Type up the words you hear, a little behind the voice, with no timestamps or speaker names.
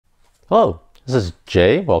Hello, this is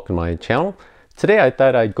Jay. Welcome to my channel. Today I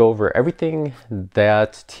thought I'd go over everything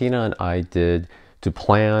that Tina and I did to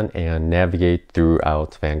plan and navigate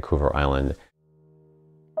throughout Vancouver Island.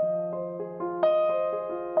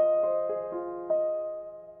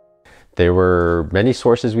 There were many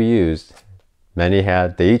sources we used. They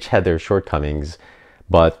each had their shortcomings,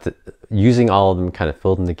 but using all of them kind of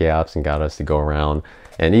filled in the gaps and got us to go around.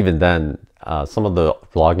 And even then, some of the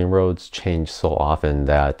vlogging roads changed so often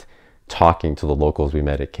that talking to the locals we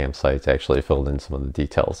met at campsites actually filled in some of the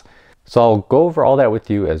details. So I'll go over all that with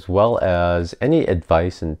you, as well as any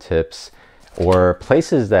advice and tips or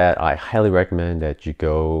places that I highly recommend that you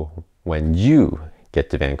go when you get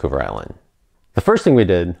to Vancouver Island. The first thing we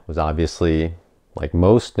did was, obviously, like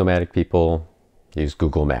most nomadic people, use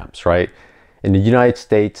Google Maps, right? In the United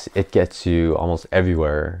States, it gets you almost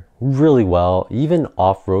everywhere really well. Even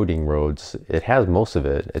off-roading roads, it has most of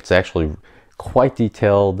it. It's actually quite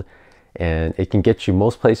detailed, and it can get you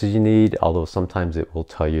most places you need, although sometimes it will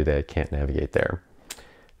tell you that it can't navigate there.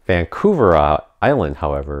 Vancouver Island,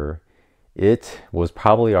 however, it was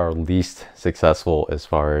probably our least successful as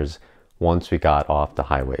far as once we got off the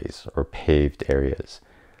highways or paved areas.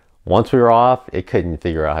 Once we were off, it couldn't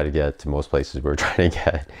figure out how to get to most places we were trying to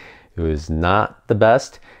get. It was not the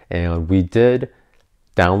best, and we did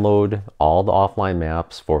download all the offline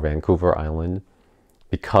maps for Vancouver Island.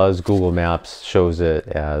 Because Google Maps shows it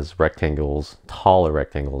as rectangles, taller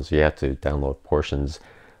rectangles, you have to download portions.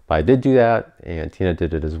 But I did do that, and Tina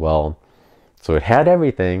did it as well. So it had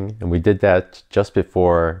everything, and we did that just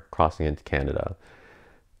before crossing into Canada.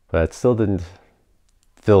 But it still didn't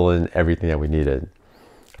fill in everything that we needed.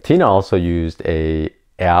 Tina also used an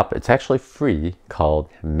app, it's actually free, called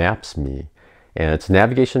Maps.me. And it's a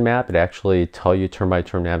navigation map. It actually tells you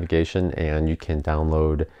turn-by-turn navigation, and you can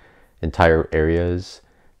download entire areas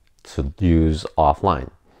to use offline.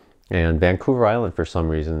 And Vancouver Island, for some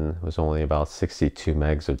reason, was only about 62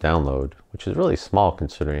 megs of download, which is really small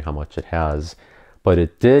considering how much it has. But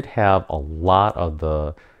it did have a lot of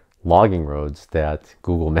the logging roads that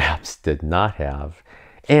Google Maps did not have.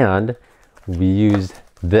 And we used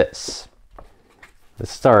this.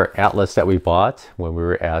 This is our atlas that we bought when we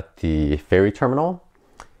were at the ferry terminal.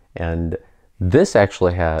 And this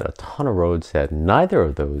actually had a ton of roads that neither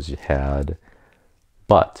of those had,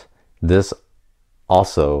 but this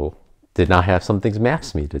also did not have some things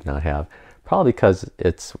Maps.me did not have, probably because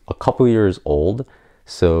it's a couple years old,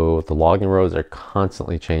 so the logging roads are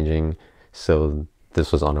constantly changing, so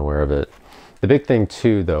this was unaware of it. The big thing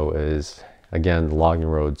too, though, is, again, the logging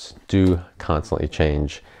roads do constantly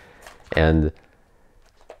change, and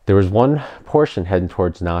there was one portion heading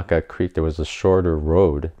towards Naka Creek. There was a shorter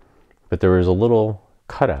road, but there was a little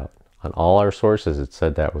cutout on all our sources. It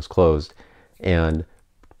said that was closed. And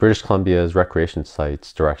British Columbia's recreation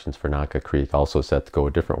site's directions for Naka Creek also said to go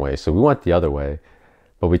a different way. So we went the other way,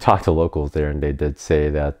 but we talked to locals there, and they did say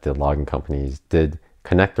that the logging companies did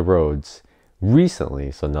connect the roads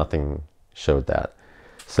recently, so nothing showed that.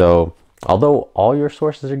 So although all your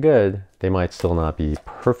sources are good, they might still not be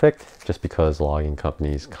perfect, just because logging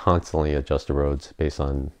companies constantly adjust the roads based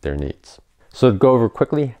on their needs. So to go over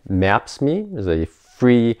quickly, Maps.me is a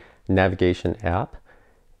free navigation app.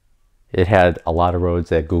 It had a lot of roads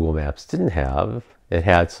that Google Maps didn't have. It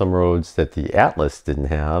had some roads that the Atlas didn't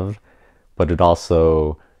have, but it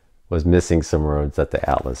also was missing some roads that the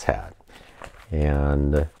Atlas had.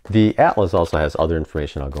 And the Atlas also has other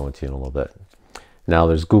information I'll go into in a little bit. Now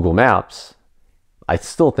there's Google Maps. I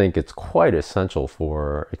still think it's quite essential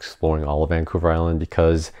for exploring all of Vancouver Island,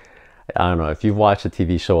 because I don't know, if you've watched a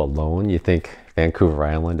TV show Alone, you think Vancouver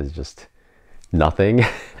Island is just nothing.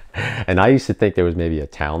 And I used to think there was maybe a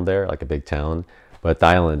town there, like a big town, but the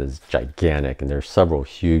island is gigantic, and there's several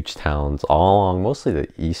huge towns all along mostly the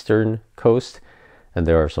eastern coast, and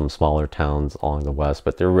there are some smaller towns along the west,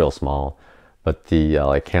 but they're real small. But the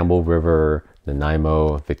like Campbell River,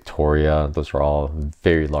 Nanaimo, Victoria, those are all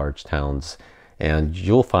very large towns, and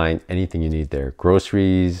you'll find anything you need there.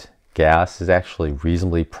 Groceries, gas is actually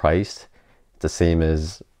reasonably priced, the same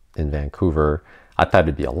as in Vancouver. I thought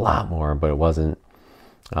it'd be a lot more, but it wasn't.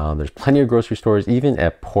 There's plenty of grocery stores, even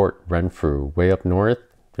at Port Renfrew, way up north.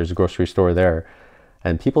 There's a grocery store there,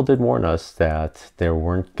 and people did warn us that there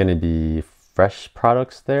weren't going to be fresh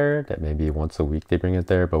products there, that maybe once a week they bring it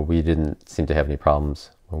there, but we didn't seem to have any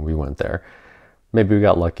problems when we went there. Maybe we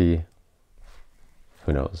got lucky,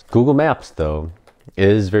 who knows. Google Maps, though,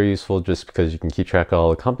 is very useful just because you can keep track of all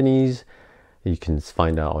the companies. You can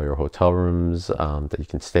find out all your hotel rooms that you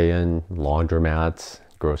can stay in, laundromats,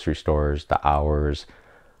 grocery stores, the hours,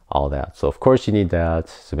 all that. So of course you need that.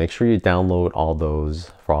 So make sure you download all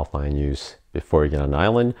those for offline use before you get on an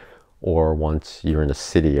island, or once you're in the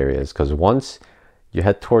city areas, because once you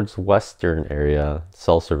head towards the western area,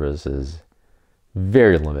 cell service is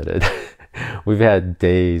very limited. We've had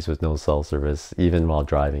days with no cell service even while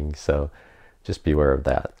driving, so just beware of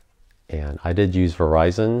that. And I did use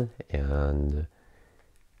Verizon, and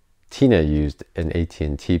Tina used an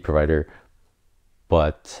AT&T provider,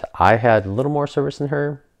 but I had a little more service than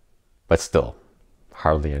her, but still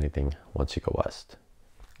hardly anything once you go west.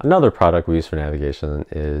 Another product we use for navigation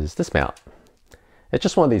is this map. It's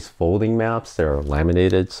just one of these folding maps. They're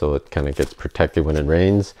laminated, so it kind of gets protected when it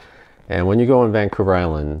rains. And when you go on Vancouver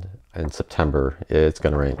Island in September, it's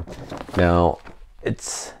going to rain. Now,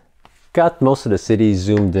 it's got most of the city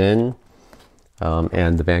zoomed in,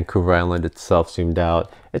 and the Vancouver Island itself zoomed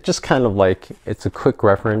out. It's just kind of like, it's a quick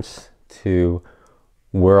reference to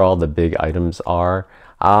where all the big items are.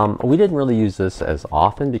 We didn't really use this as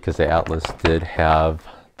often because the Atlas did have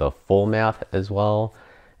the full map as well,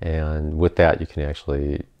 and with that you can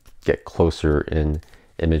actually get closer in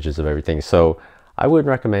images of everything. So I wouldn't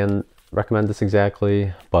recommend this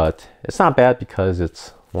exactly, but it's not bad because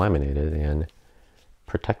it's laminated and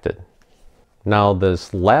protected. Now,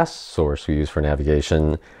 this last source we use for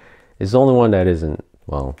navigation is the only one that isn't,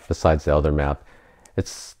 well, besides the other map,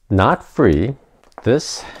 it's not free.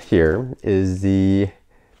 This here is the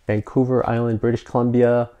Vancouver Island, British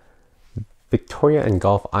Columbia, Victoria and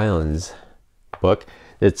Gulf Islands book.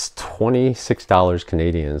 It's $26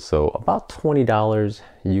 Canadian, so about $20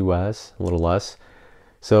 US, a little less.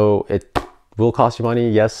 So it will cost you money.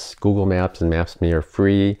 Yes, Google Maps and Maps.me are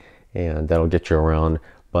free, and that'll get you around.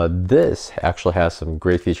 But this actually has some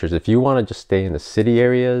great features. If you want to just stay in the city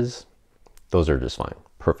areas, those are just fine.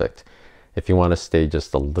 Perfect. If you want to stay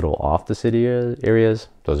just a little off the city areas,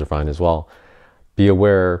 those are fine as well. Be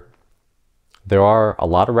aware, there are a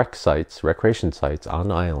lot of recreation sites on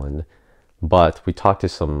the island, but we talked to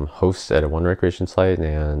some hosts at one recreation site,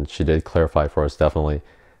 and she did clarify for us definitely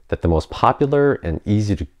that the most popular and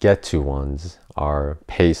easy to get to ones are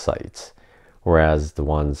pay sites, whereas the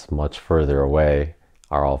ones much further away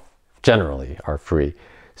are all generally are free.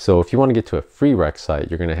 So if you want to get to a free rec site,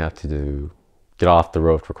 you're going to have to get off the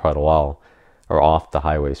road for quite a while, or off the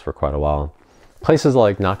highways for quite a while. Places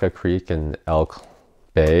like Naka Creek and Elk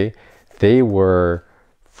Bay, they were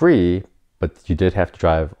free, but you did have to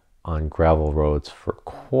drive on gravel roads for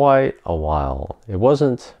quite a while. It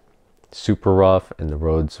wasn't super rough, and the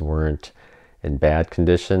roads weren't in bad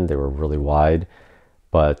condition. They were really wide,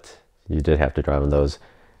 but you did have to drive on those.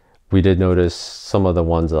 We did notice some of the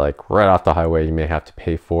ones like right off the highway you may have to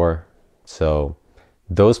pay for. So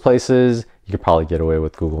those places you could probably get away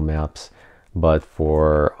with Google Maps, but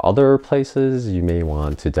for other places you may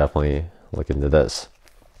want to definitely look into this.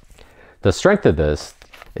 The strength of this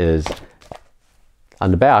is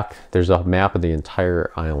on the back there's a map of the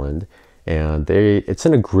entire island, and it's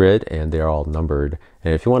in a grid and they're all numbered.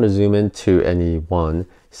 And if you want to zoom into any one,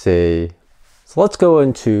 say, so let's go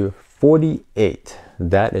into 48.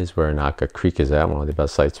 That is where Naka Creek is at, one of the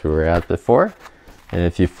best sites we were at before. And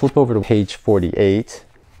if you flip over to page 48,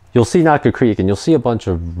 you'll see Naka Creek, and you'll see a bunch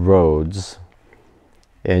of roads.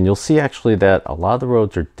 And you'll see actually that a lot of the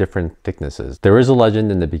roads are different thicknesses. There is a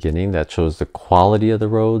legend in the beginning that shows the quality of the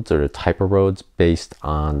roads or the type of roads based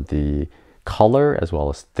on the color as well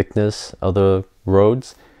as thickness of the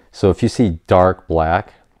roads. So if you see dark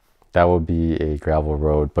black, that would be a gravel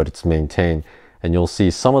road, but it's maintained. And you'll see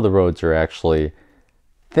some of the roads are actually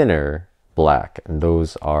thinner black, and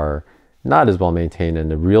those are not as well maintained. And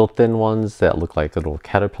the real thin ones that look like little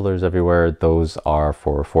caterpillars everywhere, those are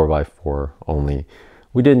for 4x4 only.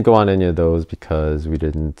 We didn't go on any of those because we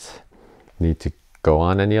didn't need to go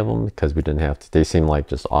on any of them because we didn't have to. They seem like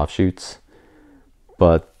just offshoots.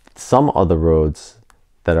 But some other roads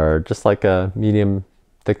that are just like a medium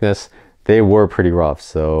thickness, they were pretty rough.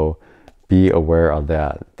 So be aware of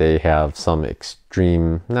that. They have some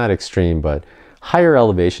extreme, not extreme, but higher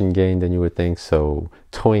elevation gain than you would think. So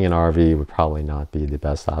towing an RV would probably not be the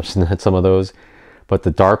best option at some of those. But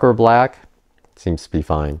the darker black seems to be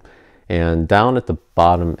fine. And down at the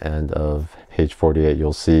bottom end of page 48,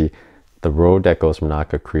 you'll see the road that goes from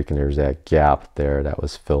Naka Creek, and there's that gap there that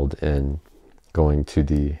was filled in going to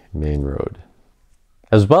the main road.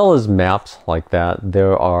 As well as maps like that,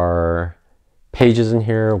 there are pages in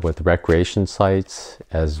here with recreation sites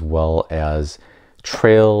as well as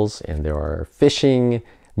trails, and there are fishing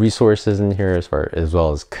resources in here as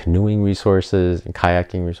well as canoeing resources and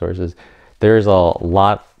kayaking resources. There's a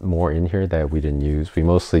lot more in here that we didn't use. We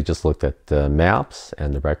mostly just looked at the maps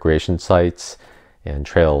and the recreation sites and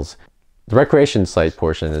trails. The recreation site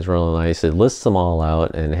portion is really nice. It lists them all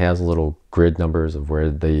out and it has little grid numbers of where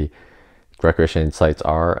the recreation sites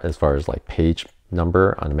are as far as like page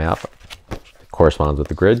number on the map. It corresponds with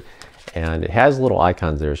the grid. And it has little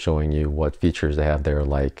icons there showing you what features they have there,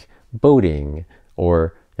 like boating,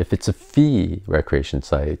 or if it's a fee recreation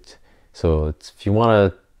site. So if you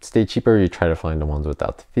want to stay cheaper, you try to find the ones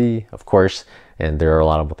without the fee, of course. And there are a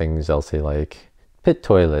lot of things they'll say like pit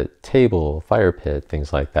toilet, table, fire pit,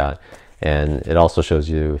 things like that. And it also shows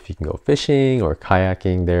you if you can go fishing or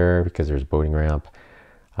kayaking there because there's a boating ramp.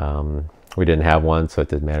 We didn't have one, so it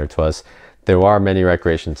didn't matter to us. There are many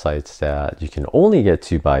recreation sites that you can only get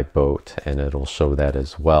to by boat, and it'll show that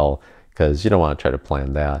as well because you don't want to try to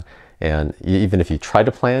plan that. And even if you try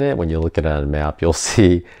to plan it, when you look at it on a map, you'll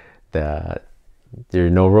see that there are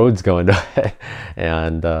no roads going to it.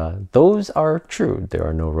 And those are true. There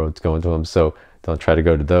are no roads going to them, so don't try to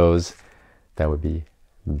go to those. That would be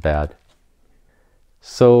bad.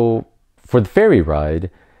 So for the ferry ride,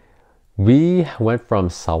 we went from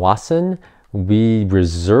Sawasan. We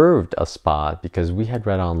reserved a spot because we had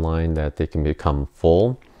read online that they can become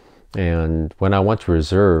full. And when I went to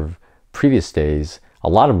reserve previous days, a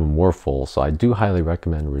lot of them were full. So I do highly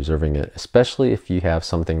recommend reserving it, especially if you have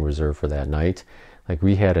something reserved for that night. Like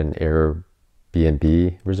we had an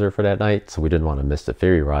Airbnb reserved for that night, so we didn't want to miss the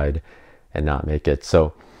ferry ride and not make it.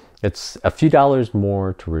 So it's a few dollars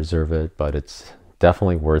more to reserve it, but it's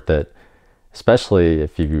definitely worth it, especially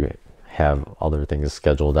if you have other things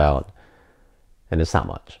scheduled out. And it's not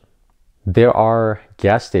much. There are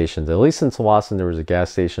gas stations, at least in Sawasan, there was a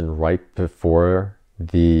gas station right before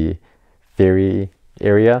the ferry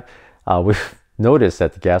area. We've noticed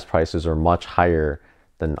that the gas prices are much higher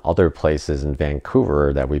than other places in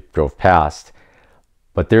Vancouver that we drove past,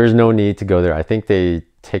 but there's no need to go there. I think they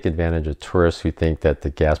take advantage of tourists who think that the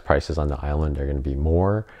gas prices on the island are going to be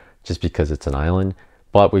more just because it's an island.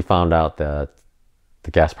 But we found out that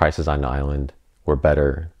the gas prices on the island were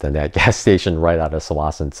better than that gas station right out of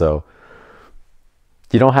Sawasan. So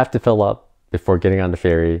you don't have to fill up before getting on the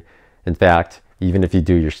ferry. In fact, even if you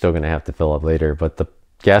do, you're still going to have to fill up later. But the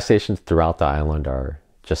gas stations throughout the island are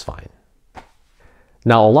just fine.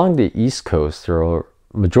 Now, along the East Coast, there are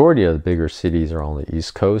majority of the bigger cities are on the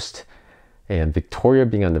East Coast, and Victoria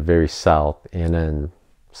being on the very south. And then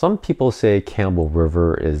some people say Campbell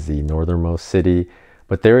River is the northernmost city,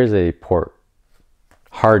 but there is a Port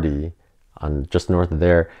Hardy on just north of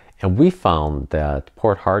there, and we found that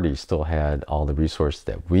Port Hardy still had all the resources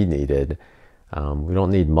that we needed. We don't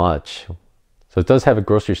need much, so it does have a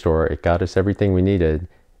grocery store. It got us everything we needed,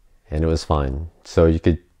 and it was fine. So you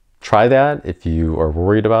could try that if you are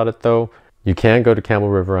worried about it. Though you can go to Campbell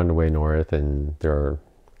River on the way north, and there are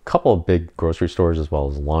a couple of big grocery stores as well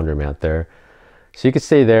as a laundromat there, so you could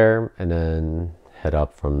stay there and then head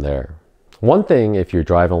up from there. One thing, if you're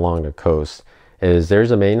driving along the coast, is there's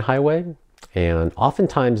a main highway, and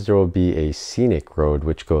oftentimes there will be a scenic road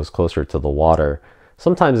which goes closer to the water.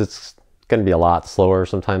 Sometimes it's going to be a lot slower.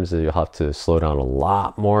 Sometimes you'll have to slow down a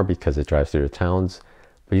lot more because it drives through the towns,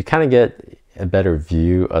 but you kind of get a better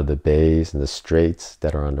view of the bays and the straits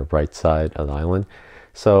that are on the right side of the island.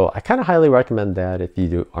 So I kind of highly recommend that if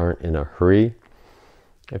you aren't in a hurry.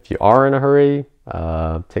 If you are in a hurry,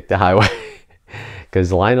 take the highway because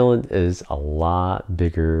the island is a lot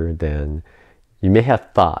bigger than you may have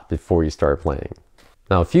thought before you start playing.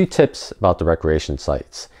 Now, a few tips about the recreation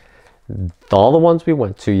sites. All the ones we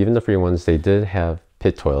went to, even the free ones, they did have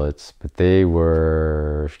pit toilets, but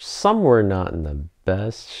some were not in the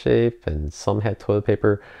best shape and some had toilet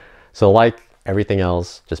paper. So like everything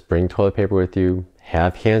else, just bring toilet paper with you,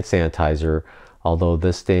 have hand sanitizer. Although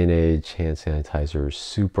this day and age, hand sanitizer is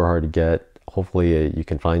super hard to get. Hopefully you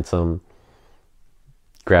can find some.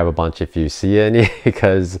 Grab a bunch if you see any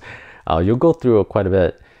because you'll go through it quite a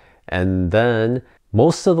bit. And then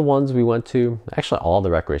most of the ones we went to, actually all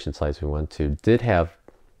the recreation sites we went to, did have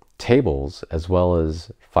tables as well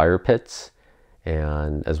as fire pits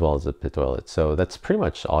and as well as a pit toilet. So that's pretty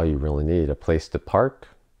much all you really need. A place to park,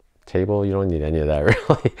 table, you don't need any of that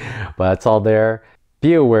really, but it's all there.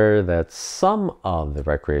 Be aware that some of the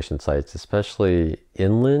recreation sites, especially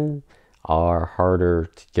inland, are harder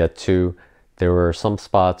to get to. There were some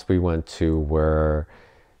spots we went to where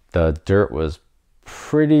the dirt was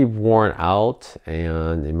pretty worn out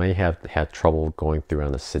and you may have had trouble going through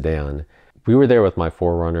on a sedan. We were there with my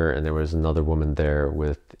 4Runner and there was another woman there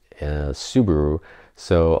with a Subaru,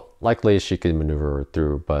 so likely she could maneuver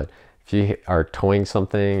through, but if you are towing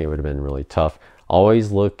something, it would have been really tough.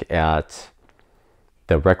 Always look at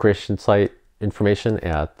the recreation site information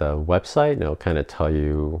at the website, and it'll kind of tell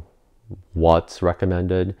you what's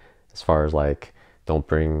recommended as far as like, don't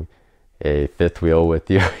bring a fifth wheel with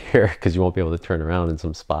you here because you won't be able to turn around in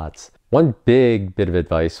some spots. One big bit of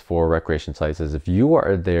advice for recreation sites is if you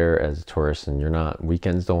are there as a tourist and you're not,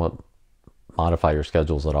 weekends don't modify your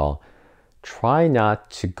schedules at all, try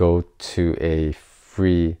not to go to a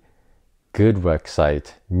free good rec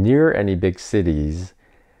site near any big cities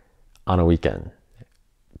on a weekend,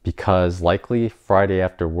 because likely Friday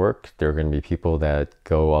after work there are going to be people that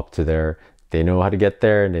go up to there. They know how to get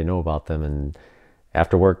there and they know about them, and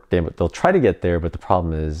after work they'll try to get there, but the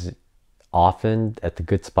problem is often at the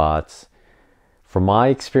good spots, from my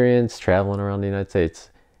experience traveling around the United States,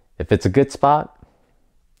 if it's a good spot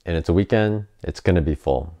and it's a weekend, it's going to be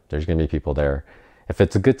full. There's going to be people there. If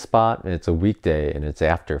it's a good spot and it's a weekday and it's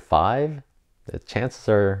after 5, the chances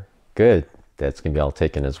are good that's going to be all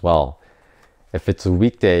taken as well. If it's a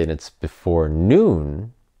weekday and it's before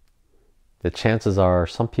noon, the chances are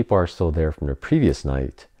some people are still there from their previous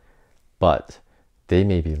night, but they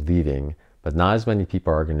may be leaving, but not as many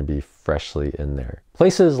people are going to be freshly in there.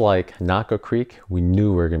 Places like Naco Creek, we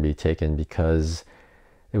knew were going to be taken because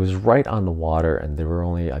it was right on the water and there were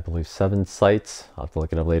only, I believe, 7 sites. I'll have to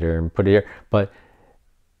look it up later and put it here. But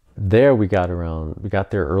there we got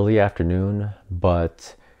there early afternoon,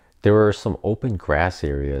 but there were some open grass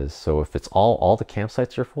areas. So if it's all the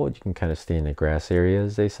campsites are full, you can kind of stay in the grass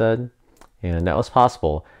areas, they said. And that was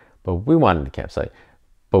possible, but we wanted a campsite.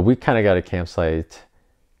 But we kind of got a campsite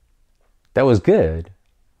that was good,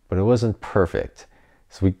 but it wasn't perfect.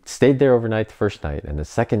 So we stayed there overnight the first night, and the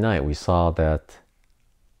second night we saw that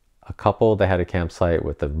a couple that had a campsite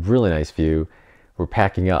with a really nice view were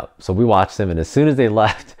packing up. So we watched them, and as soon as they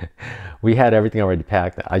left, we had everything already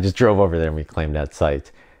packed. I just drove over there and we claimed that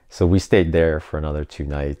site. So we stayed there for another 2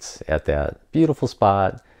 nights at that beautiful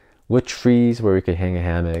spot with trees where we could hang a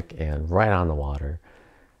hammock and right on the water.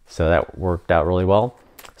 So that worked out really well.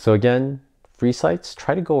 So again, free sites,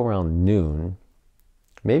 try to go around noon,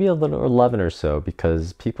 maybe a little 11 or so,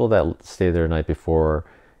 because people that stay there the night before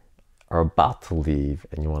are about to leave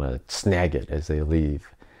and you want to snag it as they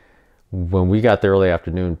leave. When we got there early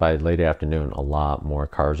afternoon, by late afternoon, a lot more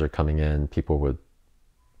cars are coming in, people with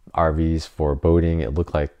RVs for boating. It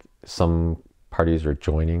looked like some parties were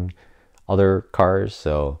joining other cars,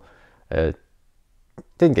 so it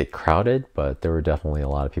didn't get crowded, but there were definitely a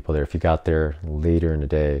lot of people there. If you got there later in the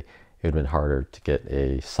day, it would have been harder to get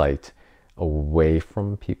a site away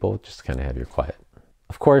from people, just to kind of have your quiet.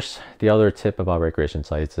 Of course, the other tip about recreation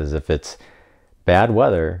sites is if it's bad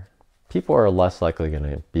weather, people are less likely going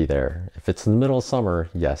to be there. If it's in the middle of summer,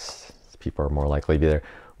 yes, people are more likely to be there.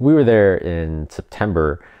 We were there in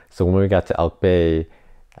September, so when we got to Elk Bay,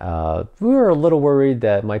 we were a little worried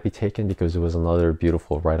that it might be taken because it was another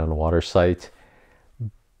beautiful right on the water site.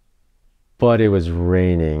 But it was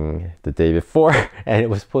raining the day before and it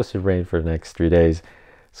was supposed to rain for the next 3 days.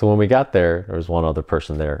 So when we got there, there was one other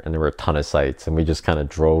person there and there were a ton of sites, and we just kind of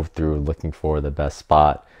drove through looking for the best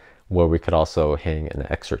spot where we could also hang an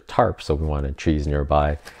extra tarp. So we wanted trees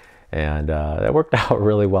nearby, and that worked out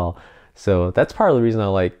really well. So that's part of the reason I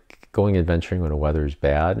like going adventuring when the weather is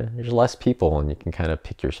bad. There's less people and you can kind of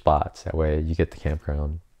pick your spots. That way you get the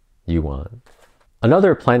campground you want.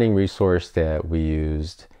 Another planning resource that we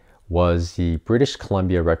used was the British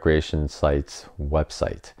Columbia Recreation Sites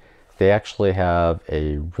website. They actually have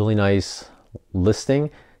a really nice listing.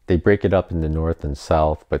 They break it up into north and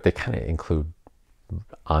south, but they kind of include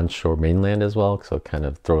onshore mainland as well, so it kind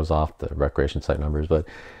of throws off the recreation site numbers. But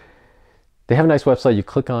they have a nice website. You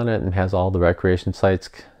click on it and it has all the recreation sites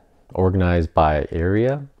organized by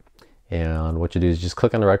area. And what you do is just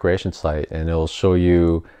click on the recreation site and it'll show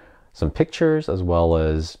you some pictures as well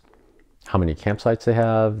as how many campsites they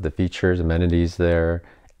have, the features, amenities there,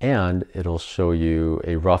 and it'll show you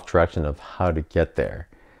a rough direction of how to get there.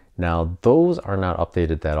 Now, those are not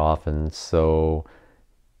updated that often, so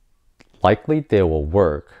likely they will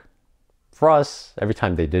work. For us, every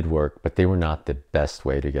time they did work, but they were not the best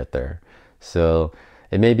way to get there. So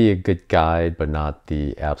it may be a good guide, but not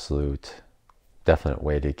the absolute definite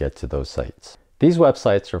way to get to those sites. These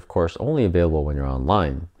websites are, of course, only available when you're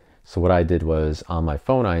online. So what I did was on my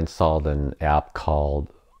phone, I installed an app called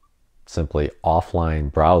simply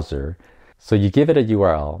Offline Browser. So you give it a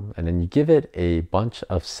URL and then you give it a bunch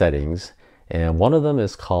of settings. And one of them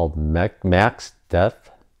is called max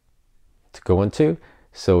depth to go into.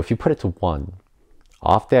 So if you put it to 1,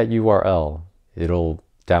 off that URL, it'll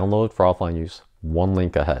download for offline use 1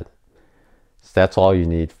 link ahead. So that's all you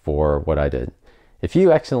need for what I did. If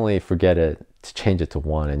you accidentally forget it to change it to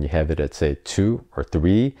 1 and you have it at say 2 or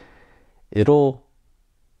 3, it'll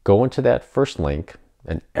go into that first link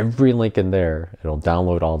and every link in there, it'll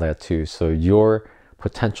download all that too. So your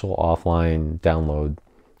potential offline download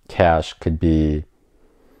cache could be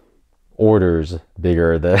orders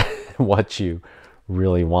bigger than what you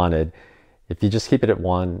really wanted. If you just keep it at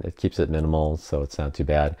one, it keeps it minimal, so it's not too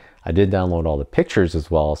bad. I did download all the pictures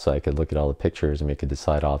as well, so I could look at all the pictures and we could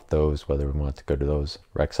decide off those whether we want to go to those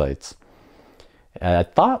rec sites. And I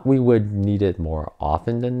thought we would need it more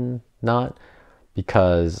often than not,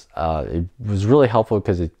 because it was really helpful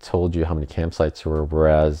because it told you how many campsites there were,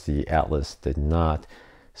 whereas the atlas did not.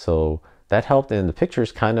 So that helped, and the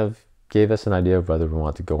pictures kind of gave us an idea of whether we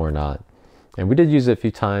want to go or not. And we did use it a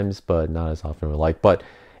few times, but not as often as we like. But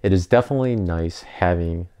it is definitely nice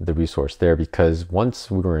having the resource there, because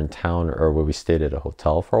once we were in town, or where we stayed at a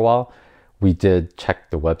hotel for a while, we did check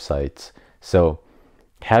the websites. So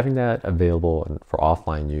having that available for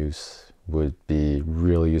offline use would be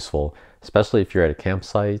really useful, especially if you're at a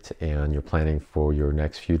campsite and you're planning for your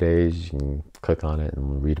next few days. You can click on it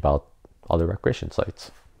and read about other recreation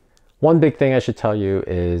sites. One big thing I should tell you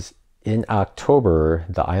is in October,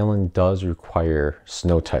 the island does require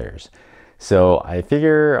snow tires. So I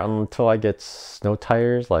figure until I get snow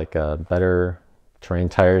tires, like better terrain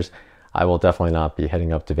tires, I will definitely not be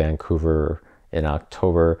heading up to Vancouver in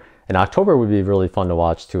October. And October would be really fun to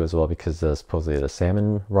watch too as well, because supposedly the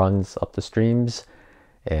salmon runs up the streams.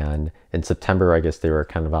 And in September, I guess they were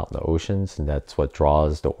kind of out in the oceans, and that's what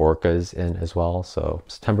draws the orcas in as well. So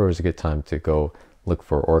September was a good time to go look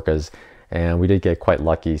for orcas. And we did get quite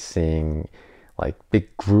lucky seeing like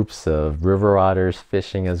big groups of river otters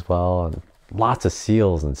fishing as well, and lots of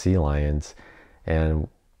seals and sea lions. And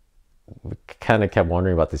we kind of kept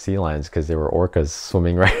wondering about the sea lions because there were orcas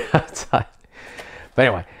swimming right outside. But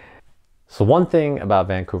anyway, so one thing about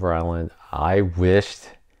Vancouver Island, I wished,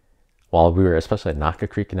 while we were especially at Naka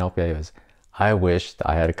Creek in LPA, was I wished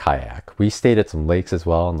I had a kayak. We stayed at some lakes as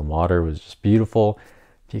well, and the water was just beautiful.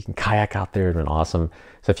 If you can kayak out there, it would be awesome.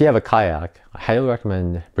 So if you have a kayak, I highly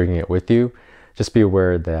recommend bringing it with you. Just be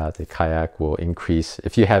aware that the kayak will increase,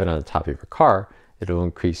 if you have it on the top of your car, it'll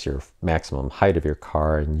increase your maximum height of your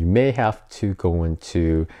car, and you may have to go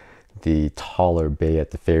into the taller bay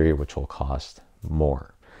at the ferry, which will cost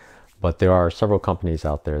more. But there are several companies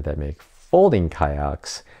out there that make folding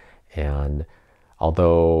kayaks, and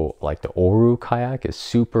although like the Oru kayak is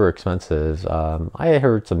super expensive, I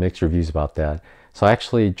heard some mixed reviews about that. So I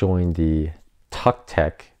actually joined the Tuk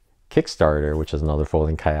Tech Kickstarter, which is another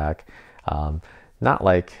folding kayak. Not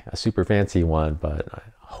like a super fancy one, but I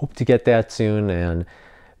hope to get that soon. And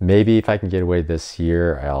maybe if I can get away this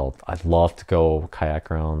year, I'd love to go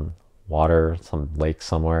kayak around water, some lake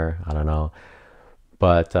somewhere, I don't know.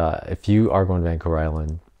 But if you are going to Vancouver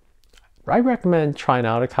Island, I recommend trying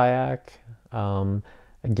out a kayak.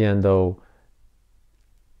 Again, though,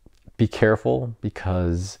 be careful,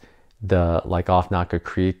 because like off Naka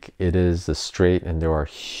Creek, it is a strait and there are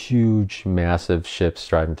huge, massive ships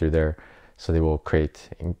driving through there. So they will create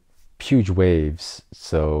huge waves.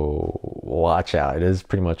 So watch out. It is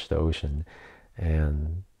pretty much the ocean.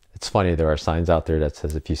 And it's funny, there are signs out there that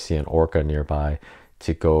says if you see an orca nearby,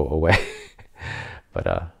 to go away.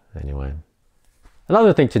 But anyway.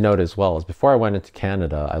 Another thing to note as well is before I went into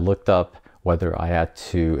Canada, I looked up whether I had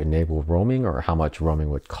to enable roaming or how much roaming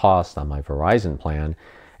would cost on my Verizon plan.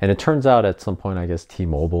 And it turns out at some point, I guess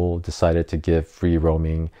T-Mobile decided to give free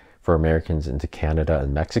roaming for Americans into Canada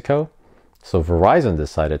and Mexico. So Verizon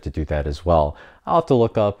decided to do that as well. I'll have to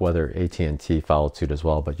look up whether AT&T followed suit as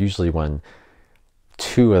well, but usually when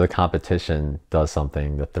two of the competition does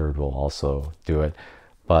something, the third will also do it.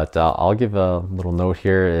 But I'll give a little note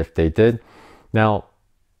here if they did. Now,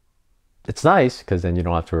 it's nice because then you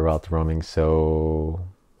don't have to worry about the roaming, so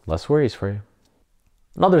less worries for you.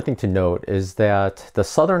 Another thing to note is that the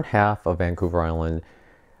southern half of Vancouver Island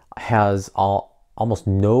has almost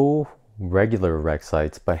no regular rec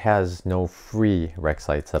sites, but has no free rec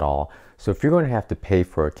sites at all. So if you're going to have to pay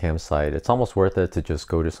for a campsite, it's almost worth it to just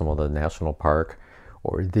go to some of the national park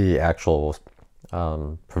or the actual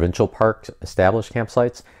provincial park established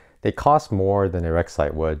campsites. They cost more than a rec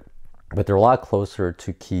site would, but they're a lot closer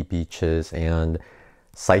to key beaches and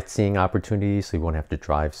sightseeing opportunities, so you won't have to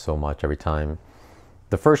drive so much every time.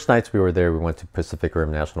 The first nights we were there, we went to Pacific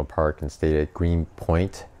Rim National Park and stayed at Green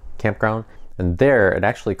Point Campground. And there, it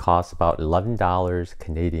actually costs about $11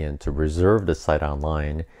 Canadian to reserve the site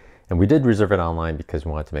online. And we did reserve it online because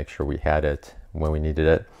we wanted to make sure we had it when we needed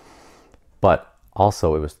it. But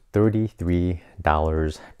also, it was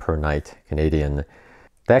 $33 per night Canadian.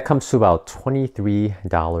 That comes to about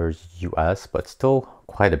 $23 US, but still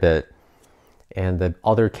quite a bit. And the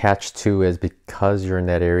other catch too is because you're in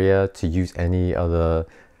that area, to use any of the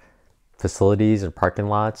facilities or parking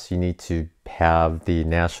lots, you need to have the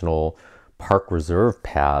National Park Reserve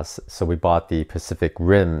Pass. So we bought the Pacific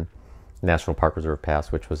Rim National Park Reserve Pass,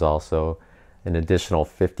 which was also an additional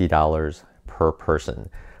 $50 per person.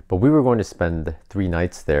 But we were going to spend 3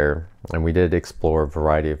 nights there, and we did explore a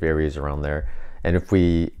variety of areas around there. And if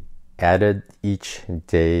we added each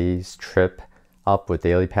day's trip up with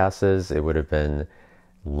daily passes, it would have been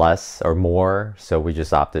less or more. So we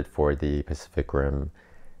just opted for the Pacific Rim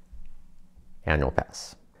annual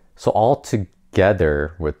pass. So all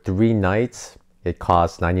together with 3 nights, it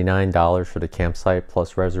costs $99 for the campsite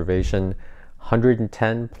plus reservation,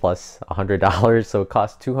 $110 plus $100. So it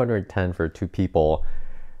costs $210 for 2 people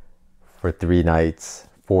for 3 nights,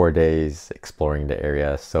 4 days exploring the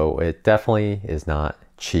area. So it definitely is not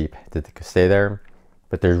cheap to stay there,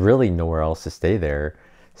 but there's really nowhere else to stay there.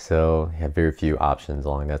 So you have very few options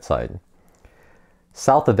along that side.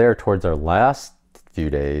 South of there, towards our last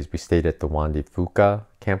few days, we stayed at the Juan de Fuca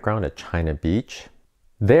campground at China Beach.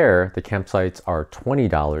 There, the campsites are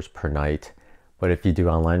 $20 per night, but if you do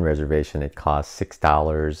online reservation, it costs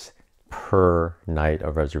 $6 per night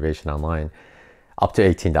of reservation online, up to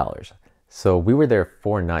 $18. So we were there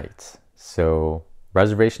 4 nights. So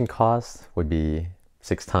reservation cost would be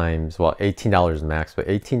 6 times, well, $18 max, but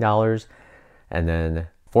 $18, and then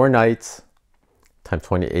 4 nights times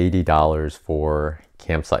 20, $80 for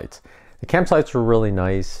campsites. The campsites were really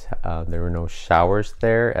nice. There were no showers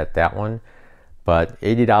there at that one, but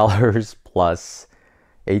 $80 plus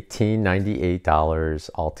 $98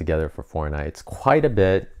 altogether for 4 nights. Quite a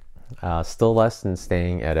bit, still less than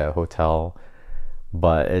staying at a hotel,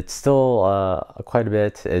 but it's still quite a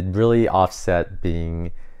bit. It really offset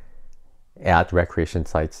being at recreation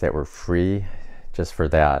sites that were free just for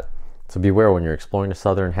that. So beware, when you're exploring the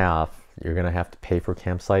southern half, you're gonna have to pay for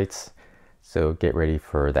campsites. So get ready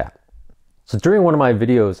for that. So during one of my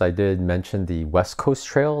videos, I did mention the West Coast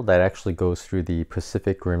Trail that actually goes through the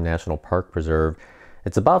Pacific Rim National Park Preserve.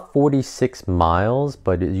 It's about 46 miles,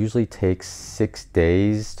 but it usually takes 6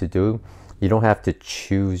 days to do. You don't have to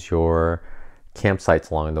choose your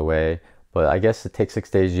campsites along the way, but I guess it takes 6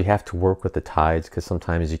 days. You have to work with the tides because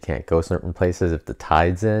sometimes you can't go certain places if the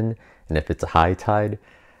tide's in and if it's a high tide.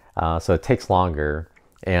 So it takes longer,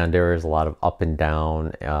 and there is a lot of up and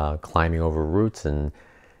down, climbing over routes and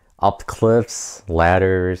up cliffs,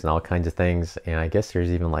 ladders, and all kinds of things. And I guess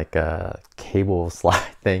there's even like a cable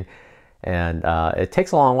slide thing, and it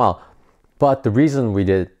takes a long while. But the reason we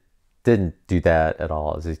didn't do that at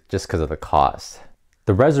all is just because of the cost.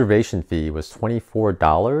 The reservation fee was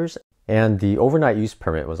 $24, and the overnight use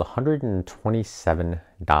permit was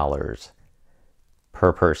 $127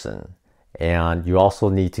 per person. And you also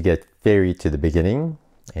need to get ferried to the beginning,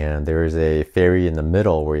 and there is a ferry in the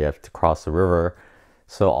middle where you have to cross the river.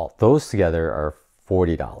 So all those together are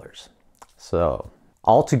 $40. So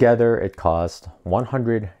altogether it cost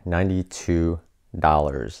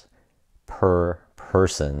 $192 per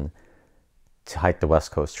person to hike the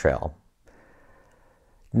West Coast Trail.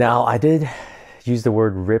 Now, I did use the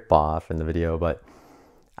word rip off in the video, but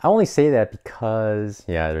I only say that because,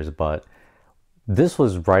 yeah, there's a but. This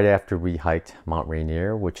was right after we hiked Mount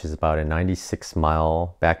Rainier, which is about a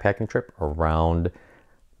 96-mile backpacking trip around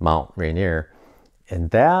Mount Rainier. And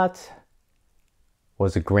that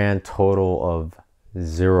was a grand total of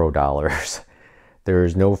 $0.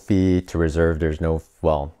 There's no fee to reserve. There's no,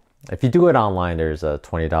 well, if you do it online, there's a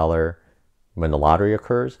 $20 when the lottery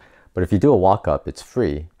occurs. But if you do a walk-up, it's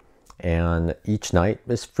free. And each night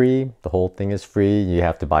is free. The whole thing is free. You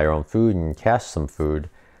have to buy your own food and cash some food.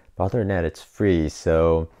 But other than that, it's free.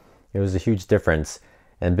 So it was a huge difference.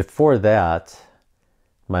 And before that,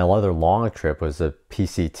 my other long trip was a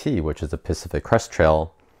PCT, which is a Pacific Crest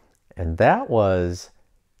Trail. And that was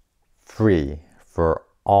free for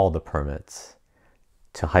all the permits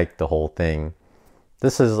to hike the whole thing.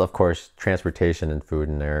 This is, of course, transportation and food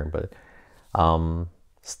in there, but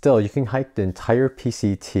still, you can hike the entire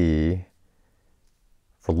PCT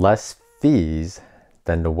for less fees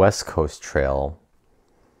than the West Coast Trail,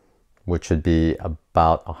 which would be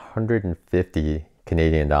about 150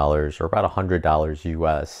 Canadian dollars or about $100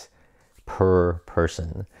 US per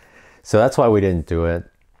person. So that's why we didn't do it.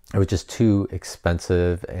 It was just too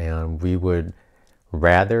expensive, and we would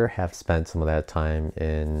rather have spent some of that time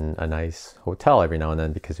in a nice hotel every now and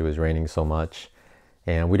then because it was raining so much.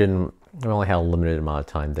 And we only had a limited amount of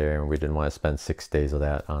time there, and we didn't want to spend 6 days of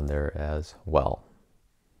that on there as well.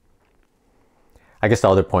 I guess the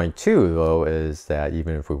other point too, though, is that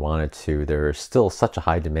even if we wanted to, there is still such a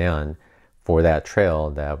high demand for that trail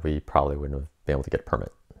that we probably wouldn't have been able to get a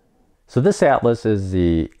permit. So this atlas is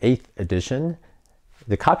the 8th edition.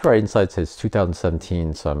 The copyright inside says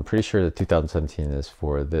 2017, so I'm pretty sure that 2017 is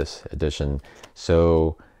for this edition.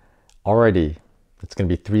 So already it's going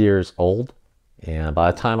to be 3 years old, And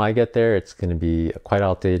by the time I get there, it's going to be quite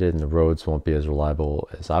outdated and the roads won't be as reliable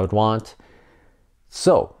as I would want.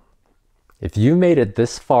 So if you made it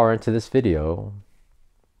this far into this video,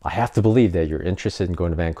 I have to believe that you're interested in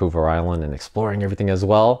going to Vancouver Island and exploring everything as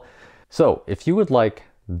well. So if you would like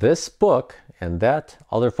this book and that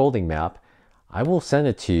other folding map, I will send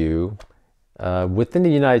it to you within the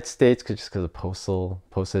United States, just because the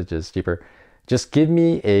postage is cheaper. Just give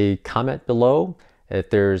me a comment below. If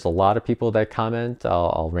there's a lot of people that comment,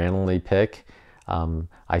 I'll randomly pick.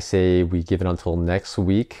 I say we give it until next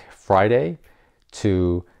week, Friday,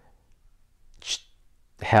 to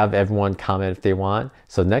have everyone comment if they want.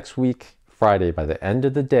 So next week, Friday, by the end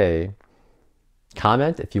of the day,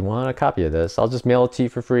 comment if you want a copy of this. I'll just mail it to you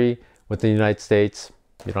for free within the United States.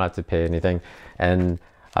 You don't have to pay anything. And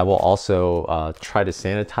I will also try to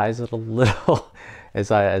sanitize it a little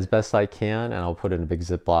as best I can, and I'll put it in a big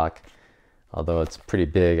Ziploc. Although it's pretty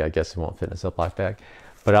big, I guess it won't fit in a Ziploc bag.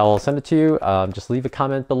 But I will send it to you. Just leave a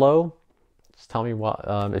comment below. Just tell me what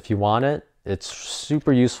if you want it. It's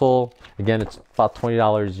super useful. Again, it's about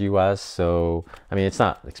 $20 US. So, I mean, it's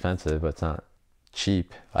not expensive, but it's not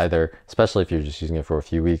cheap either, especially if you're just using it for a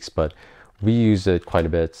few weeks. But we use it quite a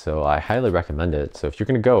bit, so I highly recommend it. So if you're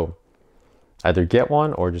gonna go, either get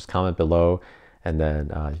one or just comment below, and then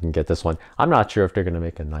you can get this one. I'm not sure if they're gonna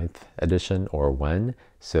make a 9th edition or when,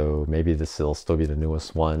 so maybe this will still be the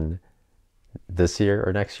newest one this year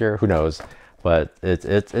or next year, who knows. But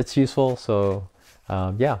it's useful, so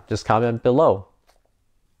yeah, just comment below.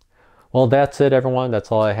 Well, that's it, everyone.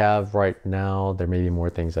 That's all I have right now. There may be more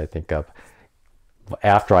things I think of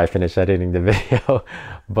after I finish editing the video.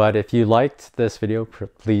 But if you liked this video,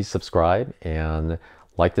 please subscribe and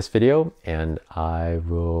like this video, and I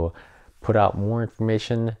will put out more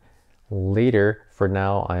information later. For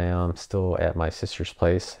now, I am still at my sister's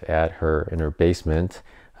place in her basement.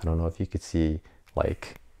 I don't know if you could see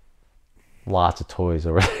like lots of toys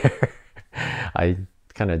over there. I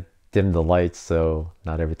kind of dimmed the lights, so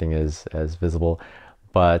not everything is as visible.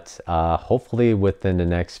 But hopefully within the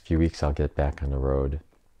next few weeks, I'll get back on the road,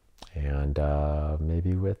 and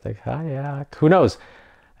maybe with a kayak. Who knows?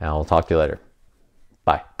 And I'll talk to you later.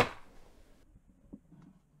 Bye.